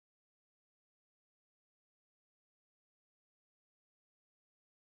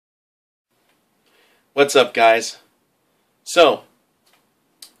What's up, guys? So,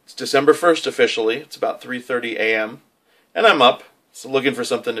 it's December 1st officially. It's about 3:30 a.m. and I'm up, so looking for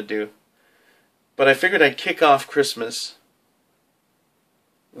something to do. But I figured I'd kick off Christmas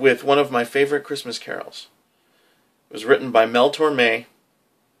with one of my favorite Christmas carols. It was written by Mel Torme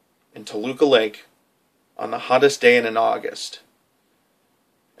in Toluca Lake on the hottest day in August.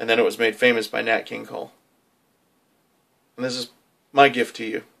 And then it was made famous by Nat King Cole. And this is my gift to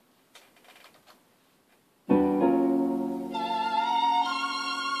you.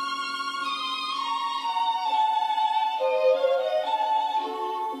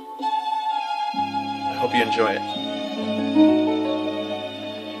 I hope you enjoy it.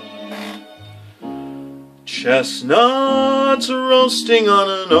 Chestnuts roasting on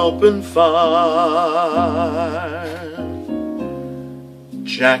an open fire,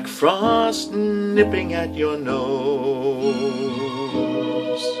 Jack Frost nipping at your nose,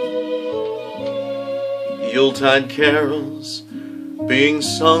 Yuletide carols being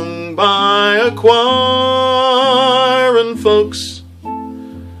sung by a choir, and folks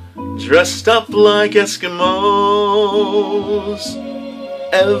dressed up like Eskimos.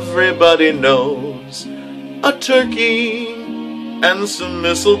 Everybody knows a turkey and some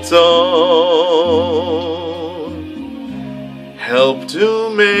mistletoe help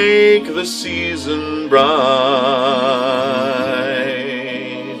to make the season bright.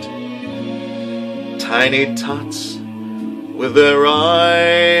 Tiny tots with their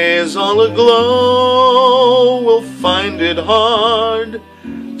eyes all aglow will find it hard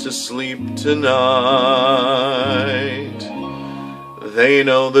to sleep tonight. They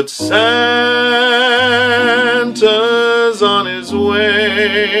know that Santa's on his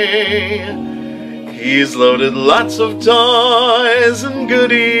way. He's loaded lots of toys and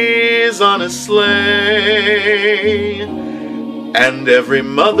goodies on his sleigh. And every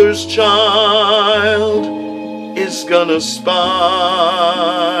mother's child is gonna spy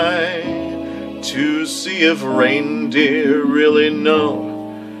to see if reindeer really know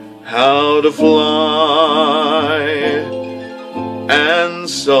how to fly. And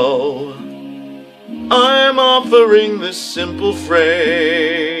so I'm offering this simple phrase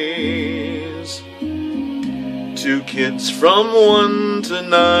to kids from 1 to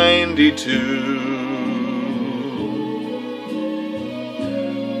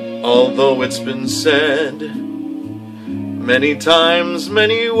 92. Although it's been said many times,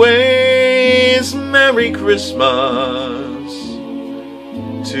 many ways, Merry Christmas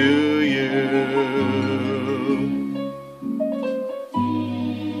to you.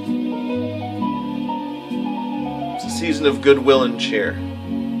 Season of goodwill and cheer,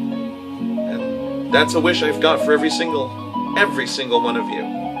 and that's a wish I've got for every single one of you.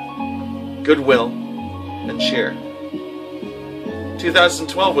 Goodwill and cheer.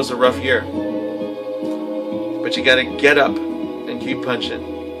 2012 was a rough year, but you gotta get up and keep punching,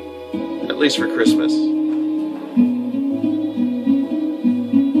 at least for Christmas.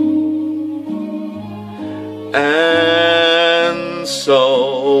 And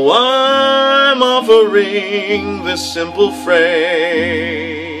so I'm offering this simple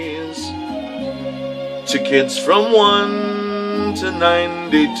phrase to kids from 1 to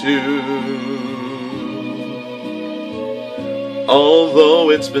 92. Although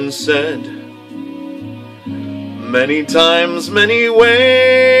it's been said many times, many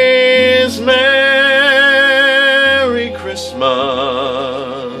ways, Merry Christmas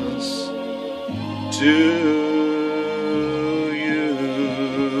to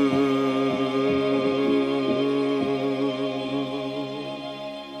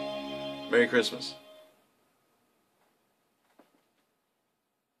Merry Christmas.